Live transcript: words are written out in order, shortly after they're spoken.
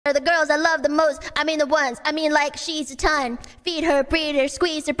are the girls I love the most. I mean the ones, like she's a ton. Feed her, breed her,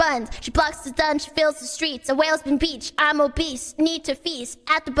 squeeze her buns. She blocks the sun, she fills the streets. A whale's been beached, I'm obese, need to feast.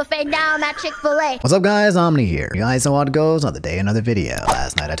 At the buffet, now I'm at Chick-fil-A. What's up guys, Omni here. You guys know how it goes, another day, another video.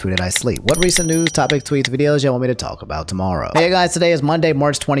 Last night I tweeted I sleep. What recent news, topics, tweets, videos y'all want me to talk about tomorrow? Hey guys, today is Monday,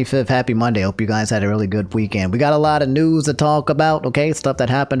 March 25th. Happy Monday. Hope you guys had a really good weekend. We got a lot of news to talk about, okay? Stuff that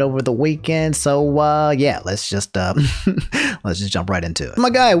happened over the weekend. So yeah, let's just jump right into it. My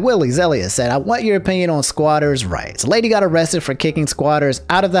guy Willie Zelia said, I want your opinion on squatters' rights. A lady got arrested for kicking squatters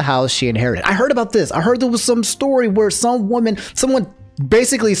out of the house she inherited. I heard about this. I heard there was some story where someone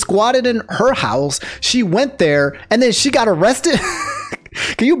basically squatted in her house. She went there and then she got arrested.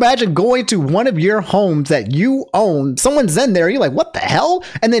 Can you imagine going to one of your homes that you own? Someone's in there. You're like, what the hell?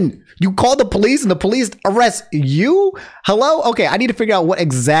 And then you call the police and the police arrest you? Hello? Okay, I need to figure out what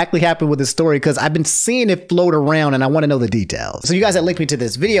exactly happened with this story because I've been seeing it float around and I want to know the details. So you guys had linked me to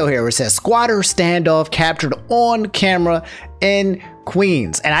this video here where it says squatter standoff captured on camera in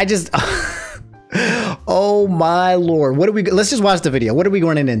Queens. And I just... Oh my lord. Let's just watch the video. What are we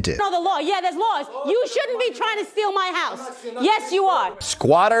running into? No, the law. Yeah, there's laws. You shouldn't be trying to steal my house. Yes, you are.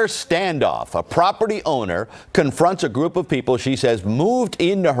 Squatter standoff. A property owner confronts a group of people she says moved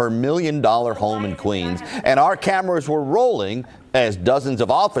into her $1 million home in Queens, and our cameras were rolling as dozens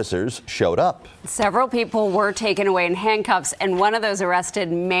of officers showed up. Several people were taken away in handcuffs, and one of those arrested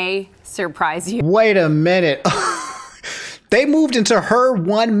may surprise you. Wait a minute. They moved into her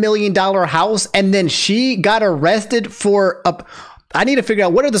 $1 million house and then she got arrested for I need to figure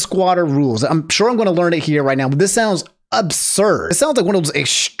out what are the squatter rules. I'm sure I'm going to learn it here right now, but this sounds absurd. It sounds like one of those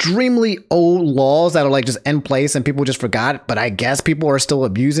extremely old laws that are like just in place and people just forgot, but I guess people are still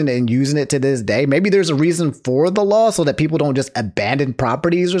abusing it and using it to this day. Maybe there's a reason for the law so that people don't just abandon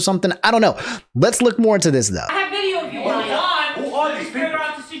properties or something. I don't know. Let's look more into this though. I have video of you. Who are these people? Figure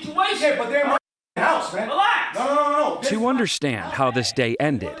out the situation. Yeah, but they're in my house, man. Relax. No. To understand how this day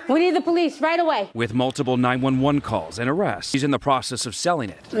ended. We need the police right away. With multiple 911 calls and arrests. She's in the process of selling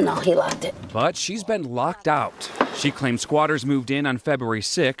it. No, he locked it. But she's been locked out. She claims squatters moved in on February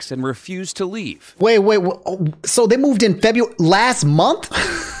 6th and refused to leave. Wait. So they moved in last month?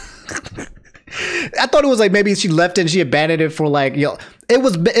 I thought it was like maybe she left it and she abandoned it for like,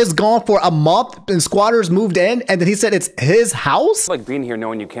 it's gone for a month and squatters moved in and then he said it's his house? It's like being here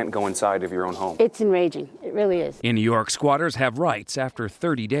knowing you can't go inside of your own home. It's enraging. It really is. In New York, squatters have rights after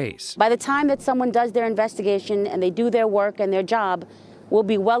 30 days. By the time that someone does their investigation and they do their work and their job, we'll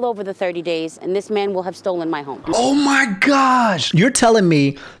be well over the 30 days and this man will have stolen my home. Oh my gosh. You're telling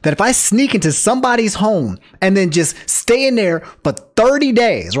me that if I sneak into somebody's home and then just stay in there for 30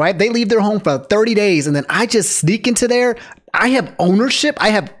 days, right? They leave their home for 30 days and then I just sneak into there. I have ownership. I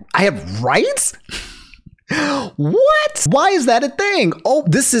have rights. What? Why is that a thing? Oh,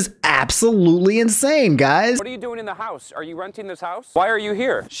 this is absolutely insane, guys. What are you doing in the house? Are you renting this house? Why are you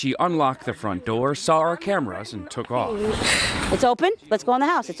here? She unlocked the front door, saw our cameras, and took off. It's open. Let's go in the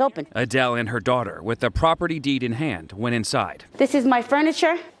house. It's open. Adele and her daughter, with the property deed in hand, went inside. This is my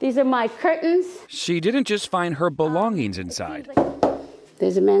furniture. These are my curtains. She didn't just find her belongings inside.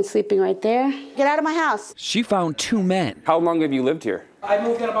 There's a man sleeping right there. Get out of my house. She found two men. How long have you lived here? I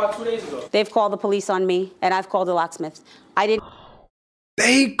moved in about 2 days ago. They've called the police on me, and I've called the locksmiths.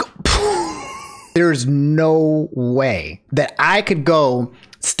 There's no way that I could go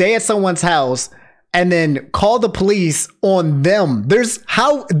stay at someone's house and then call the police on them.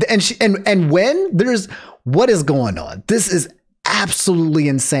 What is going on? This is absolutely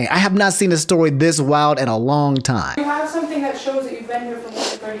insane. I have not seen a story this wild in a long time. You have something that shows that you've been here for more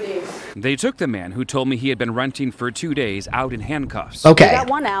than 30 days. They took the man who told me he had been renting for 2 days out in handcuffs. Okay. We got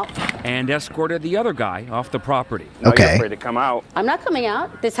one out. And escorted the other guy off the property. Okay. You're afraid to come out. I'm not coming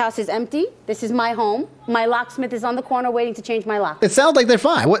out. This house is empty. This is my home. My locksmith is on the corner waiting to change my lock. It sounds like they're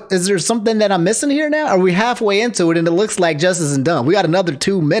fine. What, is there something that I'm missing here now? Are we halfway into it and it looks like justice isn't done? We got another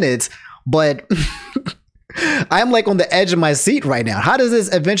 2 minutes, but I'm like on the edge of my seat right now. How does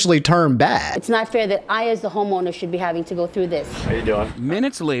this eventually turn bad? It's not fair that I, as the homeowner, should be having to go through this. How you doing?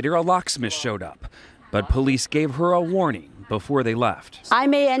 Minutes later, a locksmith showed up, but police gave her a warning before they left. I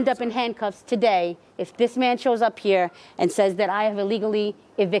may end up in handcuffs today if this man shows up here and says that I have illegally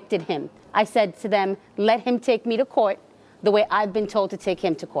evicted him. I said to them, let him take me to court the way I've been told to take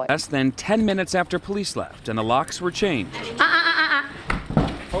him to court. Less than 10 minutes after police left and the locks were changed. That's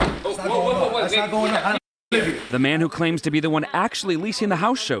not going on. The man who claims to be the one actually leasing the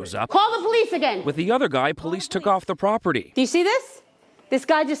house shows up. Call the police again. With the other guy, police took off the property. Do you see this? This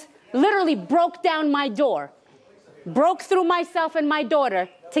guy just literally broke down my door, broke through myself and my daughter,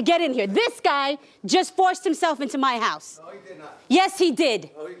 to get in here. This guy just forced himself into my house. No, he did not. Yes, he did.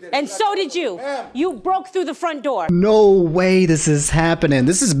 No, he didn't. And so did you. You broke through the front door. No way this is happening.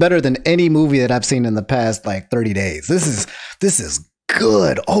 This is better than any movie that I've seen in the past like 30 days. This is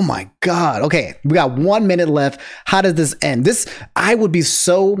good. Oh my God. Okay, we got 1 minute left. How does this end? I would be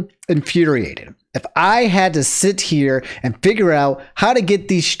so infuriated if I had to sit here and figure out how to get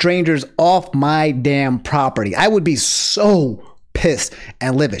these strangers off my damn property. I would be so pissed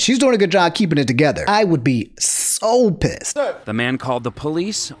and livid. She's doing a good job keeping it together. I would be so pissed. The man called the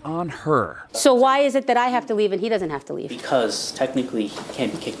police on her. So why is it that I have to leave and he doesn't have to leave? Because technically he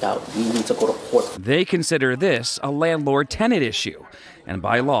can't be kicked out. We need to go to court. They consider this a landlord-tenant issue. And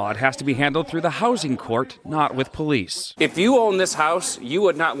by law, it has to be handled through the housing court, not with police. If you own this house, you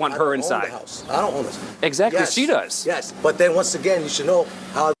would not want her inside. I don't own this. Exactly, Yes, she does. Yes, but then once again, you should know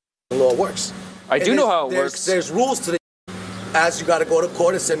how the law works. I do know how it works. There's rules to the as you got to go to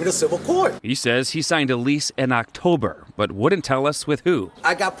court and send me to civil court. He says he signed a lease in October, but wouldn't tell us with who.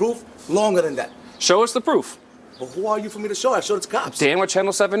 I got proof longer than that. Show us the proof. But who are you for me to show? I showed it to cops. Dan with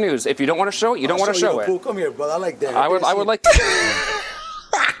Channel 7 News. If you don't want to show it, you don't want to show it. Proof. Come here, brother. I like that. I would like to.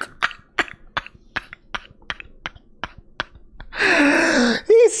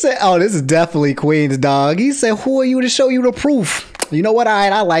 He said, oh, this is definitely Queen's dog. He said, who are you to show you the proof? You know what? All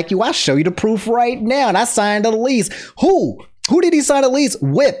right, I like you. I'll show you the proof right now. And I signed a lease. Who? Who did he sign a lease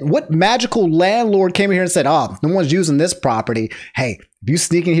with? What magical landlord came in here and said, oh, no one's using this property. Hey, if you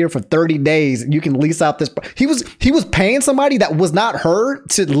sneak in here for 30 days, you can lease out this. He was paying somebody that was not her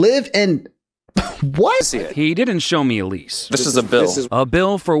to live in. What? He didn't show me a lease. This is a bill. A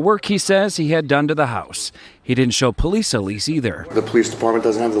bill for work he says he had done to the house. He didn't show police a lease either. The police department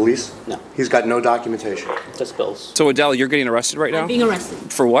doesn't have the lease? No. He's got no documentation. Just bills. So Adele, you're getting arrested right now? I'm being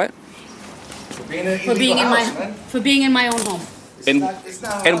arrested. For what? For being in my own home.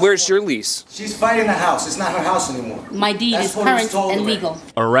 And where's your lease? She's fighting the house. It's not her house anymore. My deed is current and legal.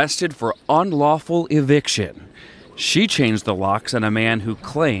 Arrested for unlawful eviction. She changed the locks on a man who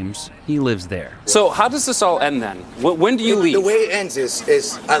claims he lives there. So how does this all end then? When do you leave? The way it ends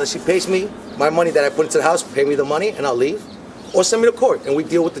is either she pays me my money that I put into the house, pay me the money, and I'll leave, or send me to court, and we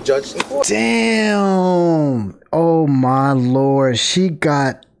deal with the judge in court. Damn. Oh my Lord. She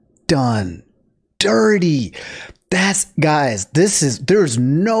got done dirty. Guys, there's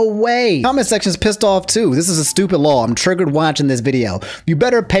no way. Comment section's pissed off too. This is a stupid law. I'm triggered watching this video. You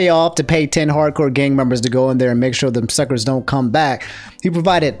better pay off to pay 10 hardcore gang members to go in there and make sure them suckers don't come back. He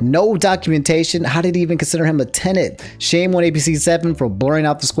provided no documentation. How did he even consider him a tenant? Shame on ABC 7 for blurring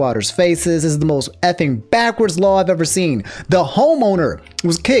out the squatters' faces. This is the most effing backwards law I've ever seen. The homeowner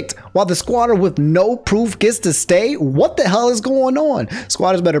was kicked while the squatter with no proof gets to stay. What the hell is going on?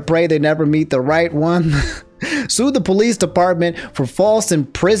 Squatters better pray they never meet the right one. Sued the police department for false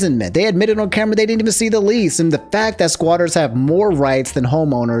imprisonment. They admitted on camera they didn't even see the lease, and the fact that squatters have more rights than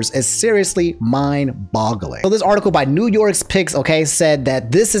homeowners is seriously mind-boggling. So this article by New York's Picks, said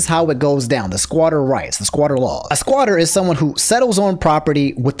that this is how it goes down, the squatter rights, the squatter laws. A squatter is someone who settles on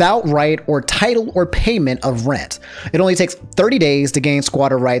property without right or title or payment of rent. It only takes 30 days to gain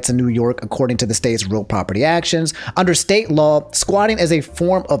squatter rights in New York, according to the state's real property actions. Under state law, squatting is a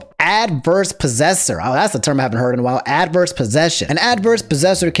form of adverse possessor. Oh, that's the term I haven't heard in a while. Adverse possession. An adverse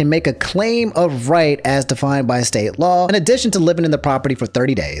possessor can make a claim of right as defined by state law. In addition to living in the property for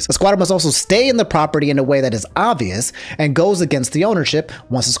 30 days, a squatter must also stay in the property in a way that is obvious and goes against the ownership.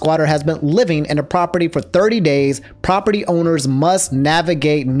 Once a squatter has been living in a property for 30 days, property owners must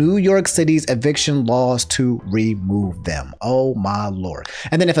navigate New York City's eviction laws to remove them. Oh my Lord.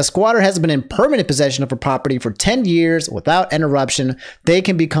 And then if a squatter has been in permanent possession of a property for 10 years without interruption, they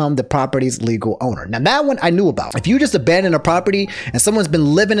can become the property's legal owner. Now that one I knew about. If you just abandon a property and someone's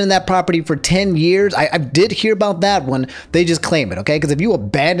been living in that property for 10 years, I did hear about that one. They just claim it, okay? Because if you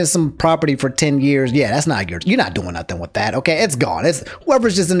abandon some property for 10 years, yeah, that's not yours. You're not doing nothing with that, okay? It's gone. It's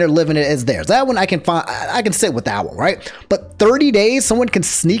whoever's just in there living it is theirs. That one I can sit with that one, right? But 30 days, someone can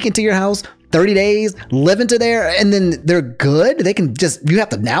sneak into your house, 30 days, live into there, and then they're good. They can you have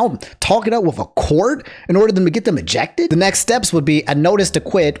to now talk it up with a court in order to get them ejected. The next steps would be a notice to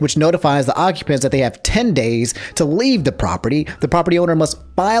quit, which notifies the occupants that they have 10 days to leave the property. The property owner must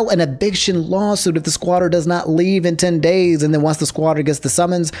file an eviction lawsuit if the squatter does not leave in 10 days. And then once the squatter gets the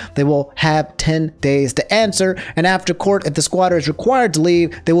summons, they will have 10 days to answer. And after court, if the squatter is required to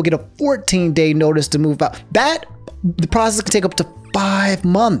leave, they will get a 14-day notice to move out. The process can take up to 5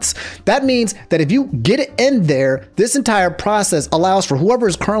 months. That means that if you get it in there, this entire process allows for whoever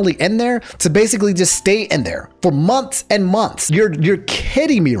is currently in there to basically just stay in there for months and months. You're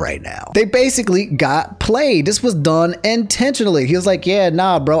kidding me right now. They basically got played. This was done intentionally. He was like, yeah,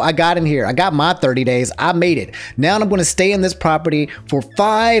 nah, bro, I got in here. I got my 30 days. I made it. Now I'm going to stay in this property for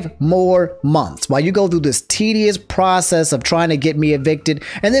 5 more months while you go through this tedious process of trying to get me evicted.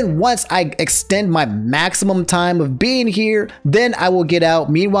 And then once I extend my maximum time of being here, then I will get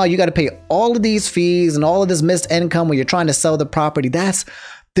out. Meanwhile, you got to pay all of these fees and all of this missed income when you're trying to sell the property.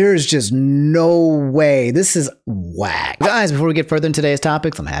 There's just no way. This is whack. Guys, before we get further into today's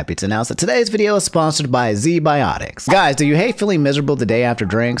topics, I'm happy to announce that today's video is sponsored by ZBiotics. Guys, do you hate feeling miserable the day after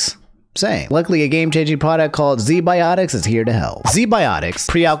drinks? Same. Luckily, a game-changing product called ZBiotics is here to help. ZBiotics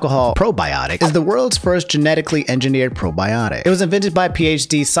pre-alcohol probiotic is the world's first genetically engineered probiotic. It was invented by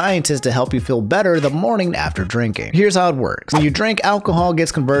PhD scientists to help you feel better the morning after drinking. Here's how it works. When you drink, alcohol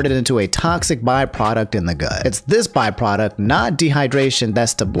gets converted into a toxic byproduct in the gut. It's this byproduct, not dehydration,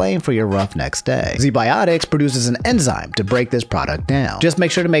 that's to blame for your rough next day. ZBiotics produces an enzyme to break this product down. Just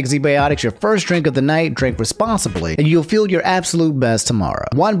make sure to make ZBiotics your first drink of the night, drink responsibly, and you'll feel your absolute best tomorrow.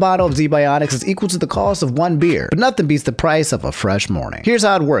 One bottle of ZBiotics is equal to the cost of 1 beer, but nothing beats the price of a fresh morning. Here's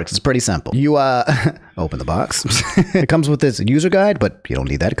how it works. It's pretty simple. You open the box. It comes with this user guide, but you don't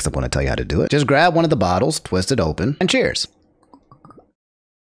need that because I'm going to tell you how to do it. Just grab one of the bottles, twist it open, and cheers.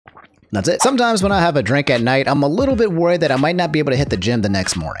 That's it. Sometimes when I have a drink at night, I'm a little bit worried that I might not be able to hit the gym the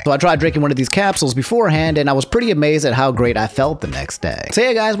next morning. So I tried drinking one of these capsules beforehand, and I was pretty amazed at how great I felt the next day. So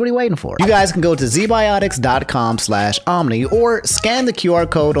yeah, guys, what are you waiting for? You guys can go to zbiotics.com/omni or scan the QR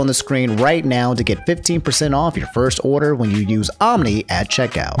code on the screen right now to get 15% off your first order when you use Omni at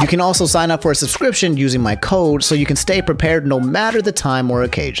checkout. You can also sign up for a subscription using my code so you can stay prepared no matter the time or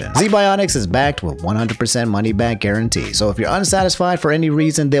occasion. ZBiotics is backed with 100% money back guarantee. So if you're unsatisfied for any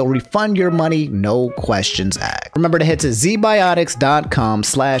reason, they'll refund your money, no questions asked. Remember to head to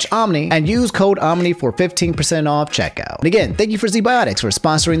zbiotics.com/omni and use code OMNI for 15% off checkout. And again, thank you for ZBiotics for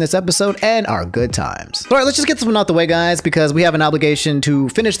sponsoring this episode and our good times. All right, let's just get this one out the way, guys, because we have an obligation to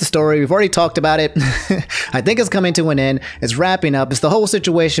finish the story. We've already talked about it. I think it's coming to an end. It's wrapping up. It's the whole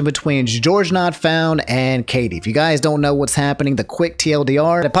situation between GeorgeNotFound and Caiti. If you guys don't know what's happening, the quick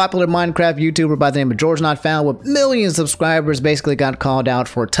TLDR, the popular Minecraft YouTuber by the name of GeorgeNotFound with millions of subscribers basically got called out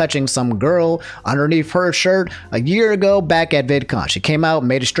for touching some girl underneath her shirt a year ago back at VidCon. She came out,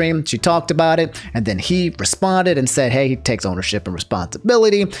 made a stream, she talked about it, and then he responded and said, hey, he takes ownership and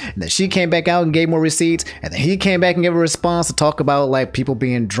responsibility. And then she came back out and gave more receipts, and then he came back and gave a response to talk about like people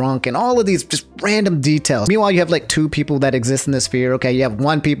being drunk and all of these just random details. Meanwhile, you have like 2 people that exist in this sphere. Okay, you have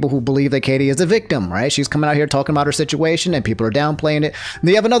 1 people who believe that Caiti is a victim, right? She's coming out here talking about her situation and people are downplaying it. And then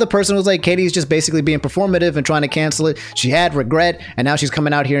you have another person who's like, Caiti's just basically being performative and trying to cancel it. She had regret, and now she's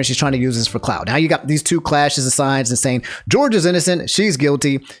coming out here and she's trying to use this for clout. Now you got these 2 clashes of signs and saying George is innocent, she's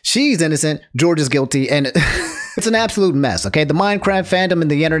guilty, she's innocent, George is guilty, and it's an absolute mess, okay? The Minecraft fandom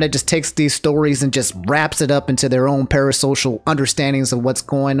and the internet just takes these stories and just wraps it up into their own parasocial understandings of what's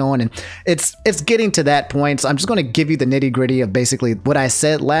going on, and it's getting to that point. So I'm just going to give you the nitty-gritty of basically what I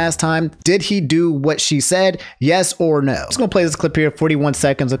said last time. Did he do what she said? Yes or no? I'm just going to play this clip here, 41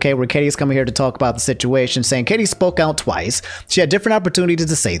 seconds, okay, where Caiti's coming here to talk about the situation, saying Caiti spoke out twice. She had different opportunities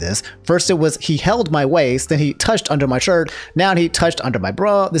to say this. First it was, he held my waist, then he touched under my shirt, now he touched under my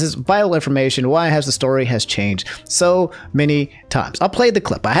bra. This is vital information. Why has the story has changed so many times. I'll play the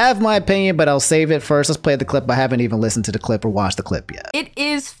clip. I have my opinion, but I'll save it first. Let's play the clip. I haven't even listened to the clip or watched the clip yet. It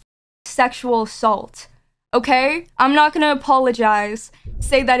is sexual assault, okay? I'm not gonna apologize,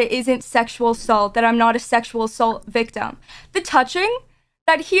 say that it isn't sexual assault, that I'm not a sexual assault victim. The touching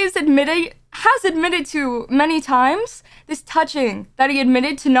that he has admitted to many times, this touching that he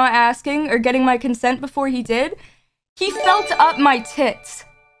admitted to not asking or getting my consent before he did, he felt up my tits.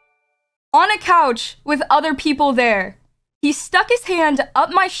 On a couch with other people there. He stuck his hand up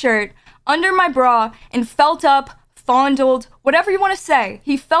my shirt, under my bra, and felt up, fondled, whatever you want to say.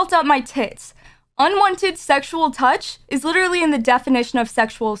 He felt up my tits. Unwanted sexual touch is literally in the definition of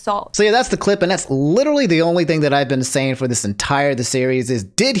sexual assault. So yeah, that's the clip, and that's literally the only thing that I've been saying for this entire series is,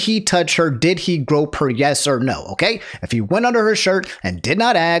 did he touch her? Did he grope her? Yes or no, okay? If he went under her shirt and did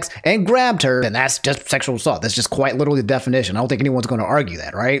not ask and grabbed her, then that's just sexual assault. That's just quite literally the definition. I don't think anyone's going to argue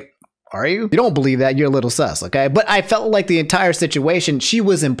that, right? Are you? You don't believe that, you're a little sus, okay? But I felt like the entire situation, she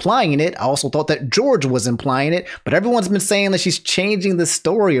was implying it. I also thought that George was implying it, but everyone's been saying that she's changing the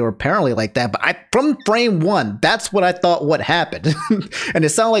story, or apparently like that. But from frame one, that's what I thought what happened. And it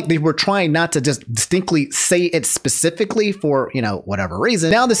sounded like they were trying not to just distinctly say it specifically for, you know, whatever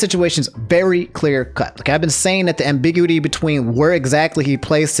reason. Now the situation's very clear cut. Like I've been saying that the ambiguity between where exactly he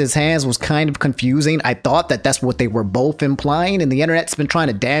placed his hands was kind of confusing. I thought that that's what they were both implying, and the internet's been trying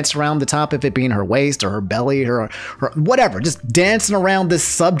to dance around the top of it being her waist or her belly or her whatever, just dancing around this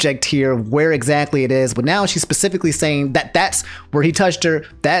subject here of where exactly it is. But now she's specifically saying that that's where he touched her,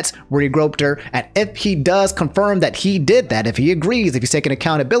 that's where he groped her, and if he does confirm that he did that, if he agrees, if he's taking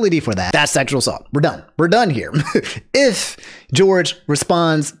accountability for that, that's sexual assault. We're done here. If George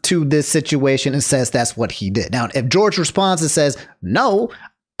responds to this situation and says that's what he did. Now if George responds and says no,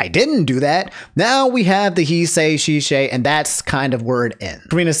 I didn't do that, now we have the he say, she say, and that's kind of where it ends.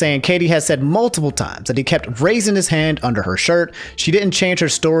 Karina's saying Caiti has said multiple times that he kept raising his hand under her shirt. She didn't change her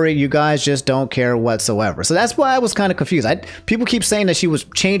story. You guys just don't care whatsoever. So that's why I was kind of confused. People keep saying that she was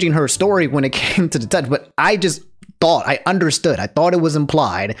changing her story when it came to the touch, but I just thought, I understood. I thought it was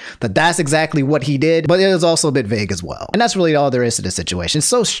implied that that's exactly what he did, but it was also a bit vague as well. And that's really all there is to the situation. It's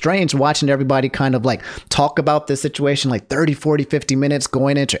so strange watching everybody kind of like talk about this situation like 30, 40, 50 minutes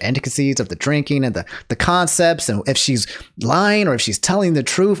going into intricacies of the drinking and the concepts and if she's lying or if she's telling the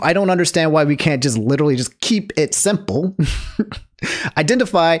truth. I don't understand why we can't just literally just keep it simple.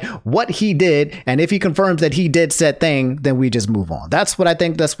 Identify what he did, and if he confirms that he did said thing, then we just move on. That's what I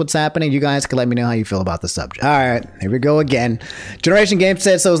think. That's what's happening. You guys can let me know how you feel about the subject. All right, here we go again. Generation Game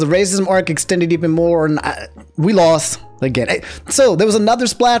said, so is the racism arc extended even more? And we lost again. So there was another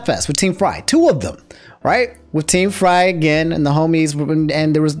Splatfest with Team Fry, 2 of them, right? With Team Fry again and the homies,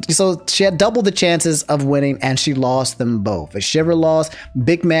 and there was, so she had double the chances of winning and she lost them both. A Shiver lost,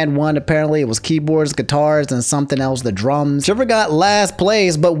 Big Man won. Apparently it was keyboards, guitars, and something else, the drums. Shiver got last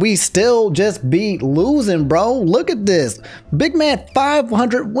place, but we still just be losing, bro. Look at this. Big Man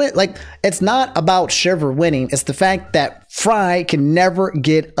 500 win. Like, it's not about Shiver winning, it's the fact that Fry can never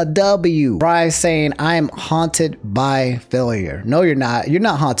get a W. Fry saying, I'm haunted by failure. No, you're not. You're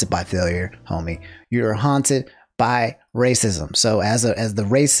not haunted by failure, homie. You're haunted by racism. So as the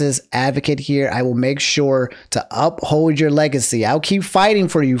racist advocate here, I will make sure to uphold your legacy. I'll keep fighting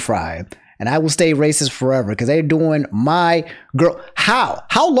for you, Fry, and I will stay racist forever because they're doing my girl.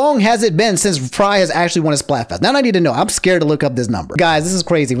 How long has it been since Fry has actually won a Splatfest? Now I need to know. I'm scared to look up this number. Guys, this is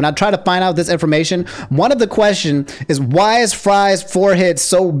crazy. When I try to find out this information, one of the questions is, why is Fry's forehead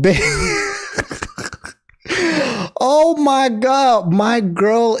so big? Oh my God, my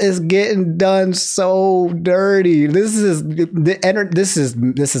girl is getting done so dirty. This is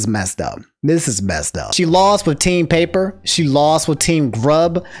messed up. This is messed up. She lost with Team Paper. She lost with Team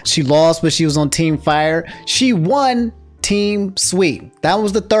Grub. She lost when she was on Team Fire. She won Team Sweet. That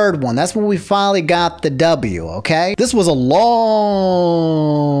was the third one. That's when we finally got the W, okay? This was a long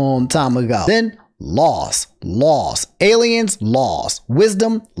time ago. Then lost. Aliens, lost.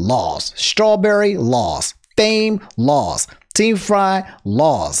 Wisdom, lost. Strawberry, lost. Fame, lost. Team Fry,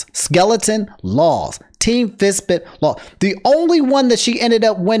 lost. Skeleton, lost. Team Fistbit, lost. The only one that she ended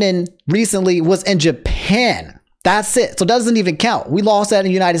up winning recently was in Japan. That's it. So it doesn't even count. We lost that in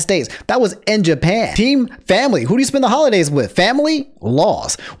the United States. That was in Japan. Team Family. Who do you spend the holidays with? Family?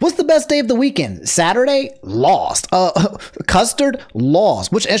 Lost. What's the best day of the weekend? Saturday? Lost. Custard?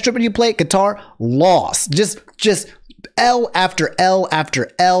 Lost. Which instrument do you play? Guitar? Lost. Just L after L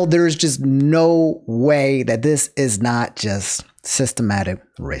after L. There's just no way that this is not just systematic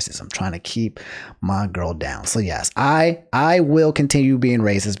racism, trying to keep my girl down. So yes, I will continue being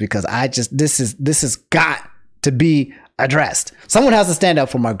racist because this has got to be addressed. Someone has to stand up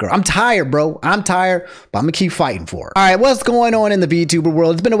for my girl. I'm tired, bro. I'm tired, but I'm gonna keep fighting for her. All right, what's going on in the VTuber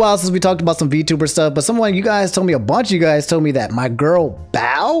world? It's been a while since we talked about some VTuber stuff, but a bunch of you guys told me that my girl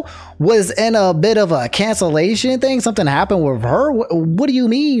Bao was in a bit of a cancellation thing. Something happened with her. What do you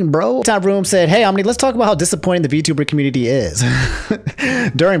mean, bro? Time Room said, hey, Omni, let's talk about how disappointing the VTuber community is.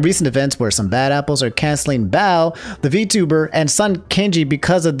 During recent events where some bad apples are canceling Bao, the VTuber, and son Kenji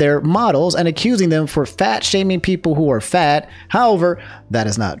because of their models and accusing them for fat shaming people who are fat. However, that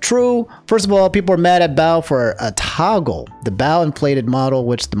is not true. First of all, people are mad at Bao for a toggle, the Bao inflated model,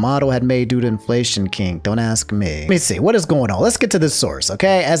 which the model had made due to inflation kink. Don't ask me. Let me see what is going on. Let's get to this source,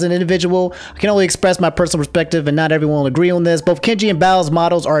 okay? As an individual, I can only express my personal perspective, and not everyone will agree on this. Both Kenji and Bao's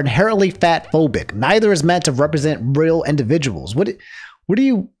models are inherently fat phobic. Neither is meant to represent real individuals. What?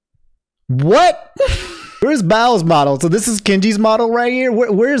 Where's Bao's model? So this is Kenji's model right here.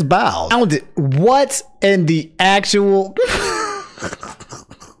 Where's Bao? Found it. What in the actual?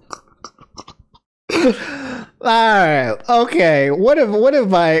 Alright, okay. What if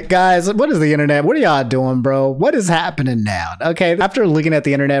my guys, what is the internet? What are y'all doing, bro? What is happening now? Okay, after looking at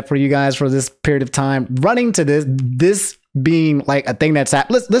the internet for you guys for this period of time, running to this being like a thing that's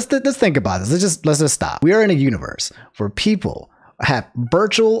happened. Let's think about this. Let's just stop. We are in a universe where people have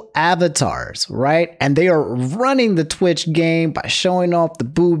virtual avatars, right? And they are running the Twitch game by showing off the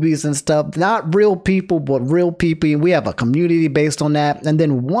boobies and stuff. Not real people, but real people. And we have a community based on that. And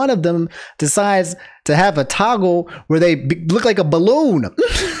then one of them decides to have a toggle where they look like a balloon.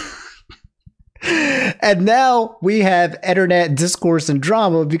 And now we have internet discourse and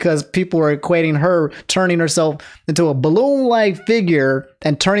drama because people are equating her turning herself into a balloon-like figure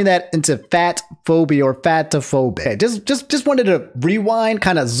and turning that into fat phobia or fatophobia. Just wanted to rewind,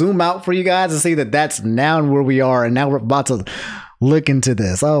 kind of zoom out for you guys and see that that's now where we are, and now we're about to look into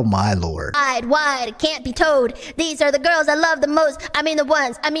this. Oh my lord. Wide, can't be told. These are the girls I love the most. I mean the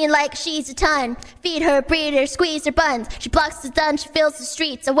ones, like she's a ton. Feed her, breed her, squeeze her buns. She blocks the sun, she fills the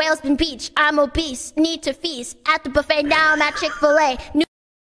streets. A whale's been beach, I'm obese, need to feast. At the buffet, now I'm at Chick-fil-A.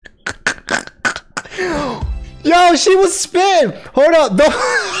 Yo, she was spin. Hold up. No.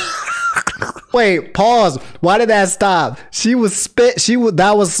 Wait, pause. Why did that stop? She was spit.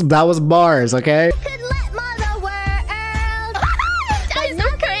 That was bars, okay?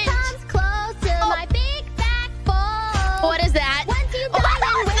 What is that?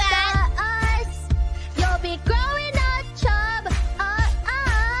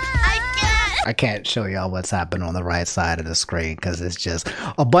 I can't show y'all what's happening on the right side of the screen because it's just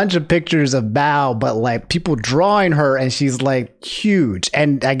a bunch of pictures of Bao, but like people drawing her and she's like huge.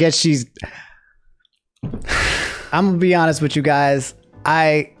 And I guess she's... I'm gonna be honest with you guys.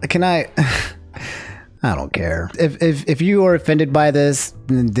 I don't care. If you are offended by this,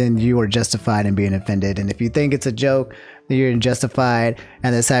 then you are justified in being offended. And if you think it's a joke, then you're justified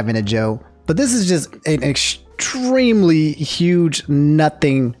and it's having a joke. But this is just an extremely huge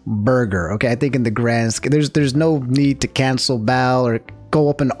nothing burger. Okay, I think in the grand scheme, there's no need to cancel Bao or go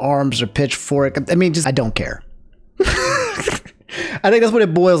up in arms or pitchfork. I mean, I don't care. I think that's what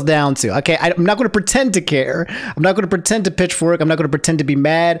it boils down to. Okay, I'm not going to pretend to care. I'm not going to pretend to pitchfork. I'm not going to pretend to be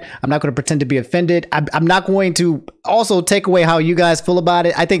mad. I'm not going to pretend to be offended. I'm not going to also take away how you guys feel about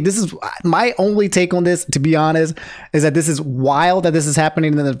it. I think this is my only take on this, to be honest, is that this is wild that this is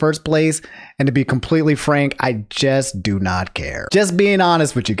happening in the first place. And to be completely frank, I just do not care. Just being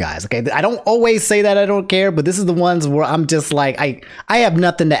honest with you guys. Okay, I don't always say that I don't care, but this is the ones where I'm just like, I have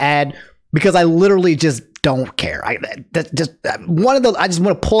nothing to add because I literally just don't care. I just want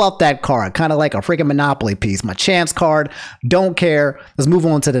to pull out that card, kind of like a freaking Monopoly piece. My chance card. Don't care. Let's move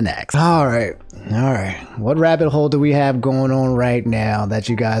on to the next. All right. What rabbit hole do we have going on right now that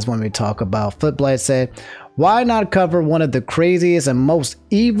you guys want me to talk about? Footblight said, why not cover one of the craziest and most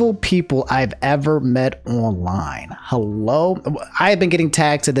evil people I've ever met online? Hello? I have been getting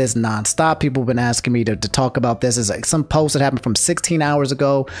tagged to this nonstop. People have been asking me to talk about this. It's like some post that happened from 16 hours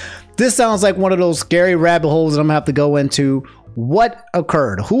ago. This sounds like one of those scary rabbit holes that I'm gonna have to go into. What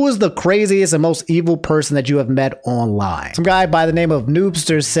occurred? Who is the craziest and most evil person that you have met online? Some guy by the name of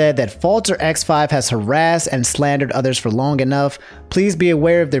Noobster said that Falter X5 has harassed and slandered others for long enough. Please be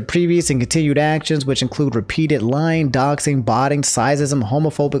aware of their previous and continued actions, which include repeated lying, doxing, botting, sizeism,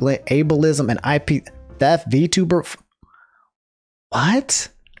 homophobic ableism, and IP theft, VTuber.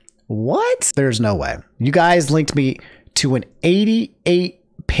 What? There's no way. You guys linked me to an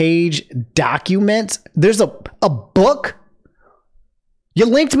 88-page document. There's a book. You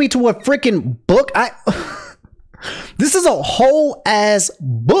linked me to a freaking book. This is a whole ass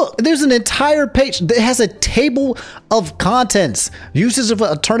book. There's an entire page that has a table of contents, uses of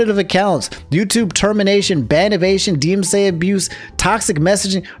alternative accounts, YouTube termination, ban evasion, DMCA abuse, toxic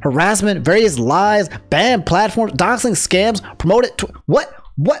messaging, harassment, various lies, banned platforms, doxing, scams, promoted. What?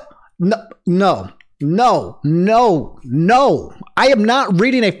 No. I am not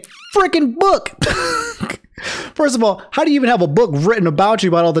reading a freaking book. First of all, how do you even have a book written about you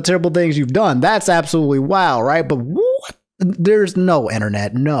about all the terrible things you've done? That's absolutely wild, right? But what? There's no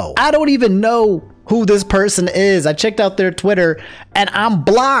internet, no. I don't even know who this person is. I checked out their Twitter and I'm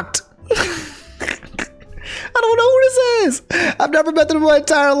blocked. I don't know who this is. I've never met them in my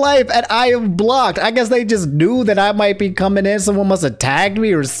entire life and I am blocked. I guess they just knew that I might be coming in. Someone must have tagged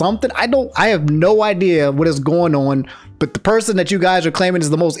me or something. I have no idea what is going on. But the person that you guys are claiming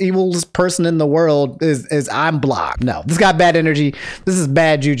is the most evilest person in the world is I'm blocked. No, this got bad energy. This is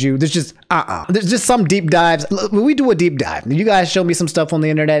bad juju. There's just There's just some deep dives. When we do a deep dive, you guys show me some stuff on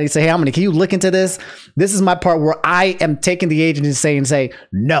the internet and you say, hey, Omni, can you look into this? This is my part where I am taking the agency and say,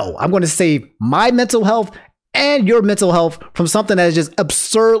 no, I'm going to save my mental health and your mental health from something that is just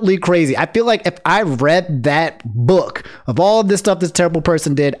absurdly crazy. I feel like if I read that book of all of this stuff this terrible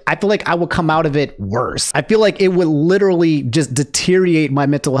person did, I feel like I would come out of it worse. I feel like it would literally just deteriorate my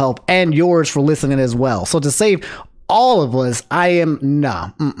mental health and yours for listening as well. So to save all of us, I am,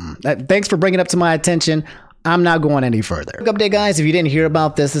 nah. Thanks for bringing it up to my attention. I'm not going any further. Quick update, guys. If you didn't hear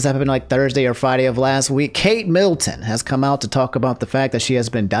about this happened like Thursday or Friday of last week. Kate Middleton has come out to talk about the fact that she has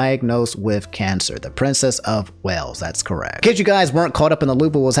been diagnosed with cancer. The Princess of Wales. That's correct. In case you guys weren't caught up in the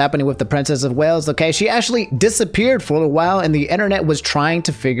loop of what was happening with the Princess of Wales, okay, she actually disappeared for a while and the internet was trying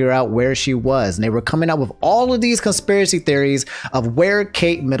to figure out where she was. And they were coming out with all of these conspiracy theories of where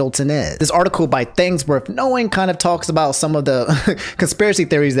Kate Middleton is. This article by Things Worth Knowing kind of talks about some of the conspiracy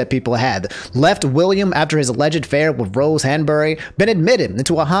theories that people had. Left William after his alleged affair with Rose Hanbury, been admitted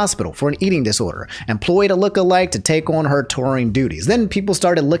into a hospital for an eating disorder, employed a lookalike to take on her touring duties. Then people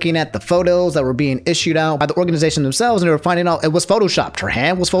started looking at the photos that were being issued out by the organization themselves and they were finding out it was photoshopped. Her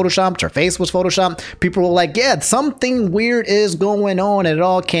hand was photoshopped, her face was photoshopped. People were like, yeah, something weird is going on, and it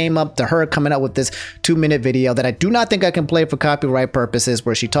all came up to her coming out with this 2-minute video that I do not think I can play for copyright purposes,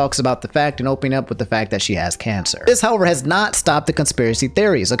 where she talks about the fact and opening up with the fact that she has cancer. This, however, has not stopped the conspiracy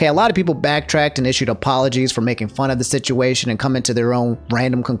theories. Okay, a lot of people backtracked and issued apologies for making fun of the situation and coming to their own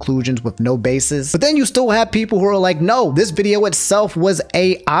random conclusions with no basis. But then you still have people who are like, no, this video itself was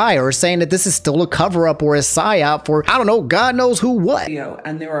AI, or saying that this is still a cover-up or a psyop for, I don't know, God knows who what.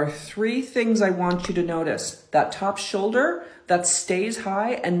 And there are 3 things I want you to notice. That top shoulder that stays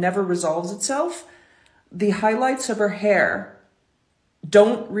high and never resolves itself. The highlights of her hair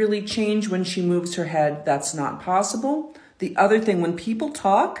don't really change when she moves her head. That's not possible. The other thing, when people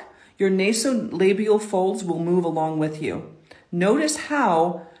talk, your nasolabial folds will move along with you. Notice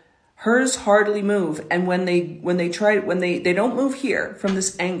how hers hardly move, and when they don't move here from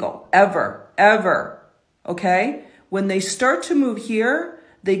this angle ever. Okay? When they start to move here,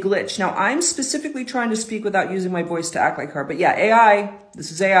 they glitch. Now, I'm specifically trying to speak without using my voice to act like her, but yeah, AI. This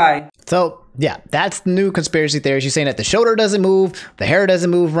is AI. So yeah, that's the new conspiracy theory. She's saying that the shoulder doesn't move, the hair doesn't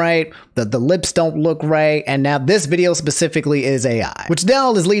move right, the lips don't look right, and now this video specifically is AI, which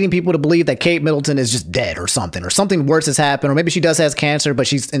now is leading people to believe that Kate Middleton is just dead or something worse has happened, or maybe she does have cancer, but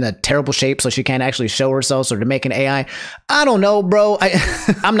she's in a terrible shape so she can't actually show herself, so they're making AI. I don't know, bro.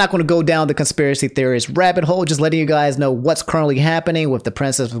 I'm not going to go down the conspiracy theorist rabbit hole, just letting you guys know what's currently happening with the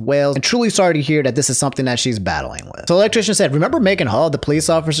Princess of Wales, and truly sorry to hear that this is something that she's battling with. So electrician said, remember Megan Hall, the police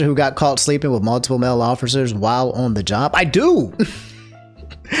officer who got caught sleeping with multiple male officers while on the job? I do.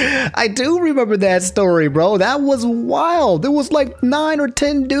 I do remember that story, bro. That was wild. There was like 9 or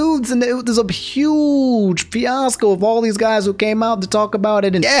 10 dudes, and it was a huge fiasco of all these guys who came out to talk about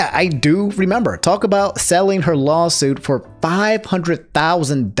it. And yeah, I do remember. Talk about selling her lawsuit for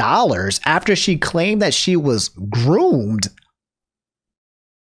 $500,000 after she claimed that she was groomed.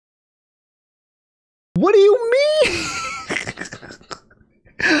 What do you mean?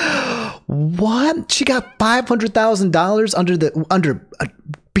 What? She got $500,000 under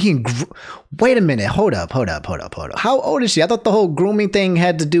being wait a minute, hold up. How old is she? I thought the whole grooming thing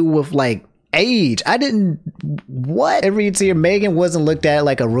had to do with like age. I didn't, what? It reads here, Megan wasn't looked at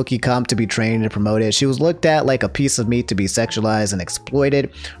like a rookie comp to be trained and promoted. She was looked at like a piece of meat to be sexualized and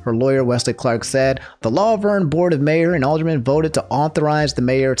exploited. Her lawyer, Wesley Clark, said the Lawvern Board of Mayor and Aldermen voted to authorize the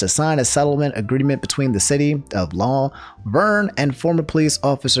mayor to sign a settlement agreement between the city of Lawvern and former police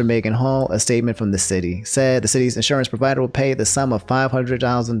officer Megan Hall. A statement from the city said the city's insurance provider will pay the sum of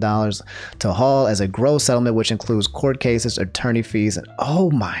 $500,000 to Hall as a gross settlement, which includes court cases, attorney fees, and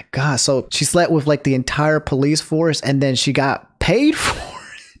oh my god. So she slept with like the entire police force and then she got paid for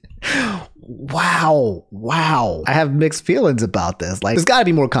it. Wow. I have mixed feelings about this. Like, there's got to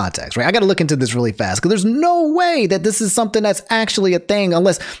be more context, right? I got to look into this really fast because there's no way that this is something that's actually a thing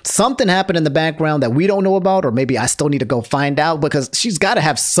unless something happened in the background that we don't know about, or maybe I still need to go find out because she's got to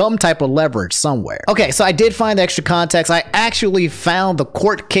have some type of leverage somewhere. Okay, so I did find the extra context. I actually found the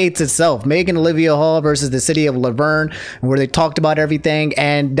court case itself, Megan Olivia Hall versus the city of Laverne, where they talked about everything,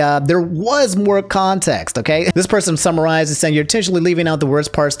 and there was more context, okay? This person summarizes saying, you're intentionally leaving out the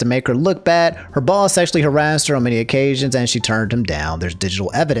worst parts to make her look bad. Her boss sexually harassed her on many occasions and she turned him down. There's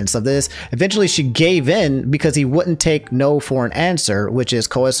digital evidence of this. Eventually she gave in because he wouldn't take no for an answer, which is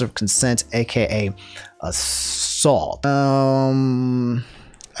coercive consent, aka assault. Gave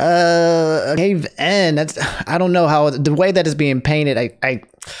in. That's, I don't know how the way that is being painted.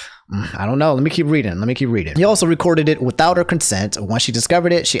 I don't know. Let me keep reading. He also recorded it without her consent. Once she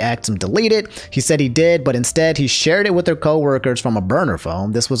discovered it, she asked him to delete it. He said he did, but instead he shared it with her co-workers from a burner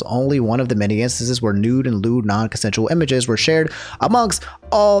phone. This was only one of the many instances where nude and lewd non-consensual images were shared amongst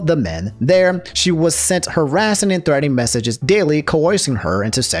all the men there. She was sent harassing and threatening messages daily, coercing her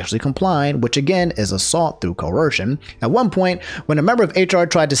into sexually complying, which again is assault through coercion. At one point, when a member of HR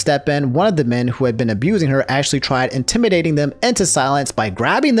tried to step in, one of the men who had been abusing her actually tried intimidating them into silence by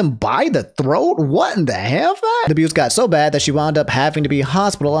grabbing them by the throat. What in the hell? The abuse got so bad that she wound up having to be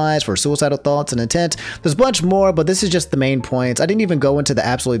hospitalized for suicidal thoughts and intent. There's a bunch more, but this is just the main points. I didn't even go into the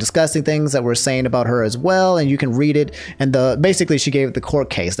absolutely disgusting things that we're saying about her as well, and you can read it. And basically she gave the court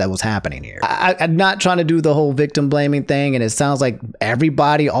case that was happening here. I'm not trying to do the whole victim blaming thing, and it sounds like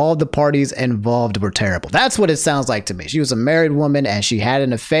everybody, all the parties involved were terrible. That's what it sounds like to me. She was a married woman and she had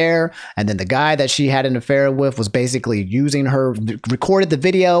an affair, and then the guy that she had an affair with was basically using her, recorded the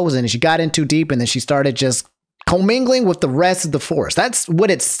videos, and she got in too deep, and then she started just commingling with the rest of the force. That's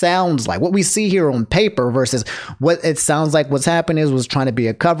what it sounds like. What we see here on paper versus what it sounds like what's happening was trying to be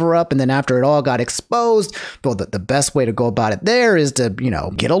a cover up. And then after it all got exposed, well, the best way to go about it there is to,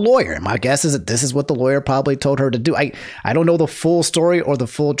 get a lawyer. And my guess is that this is what the lawyer probably told her to do. I don't know the full story or the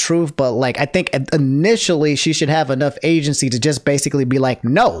full truth, but I think initially she should have enough agency to just basically be like,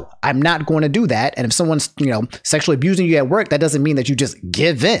 no, I'm not going to do that. And if someone's, sexually abusing you at work, that doesn't mean that you just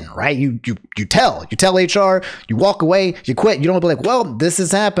give in, right? You tell HR, you walk away, you quit. You don't be like, well, this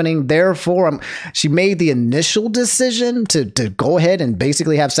is happening, therefore she made the initial decision to go ahead and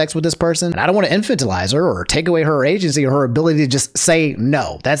basically have sex with this person. And I don't want to infantilize her or take away her agency or her ability to just say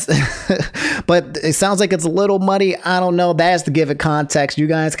no. That's but it sounds like it's a little muddy. I don't know. That has to give it context. You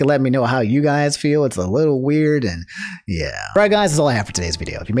guys can let me know how you guys feel. It's a little weird, and yeah. All right, guys, that's all I have for today's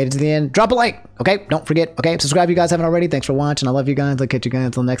video. If you made it to the end, drop a like. Okay, don't forget. Okay, subscribe if you guys haven't already. Thanks for watching. I love you guys. I'll catch you guys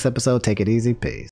until the next episode. Take it easy. Peace.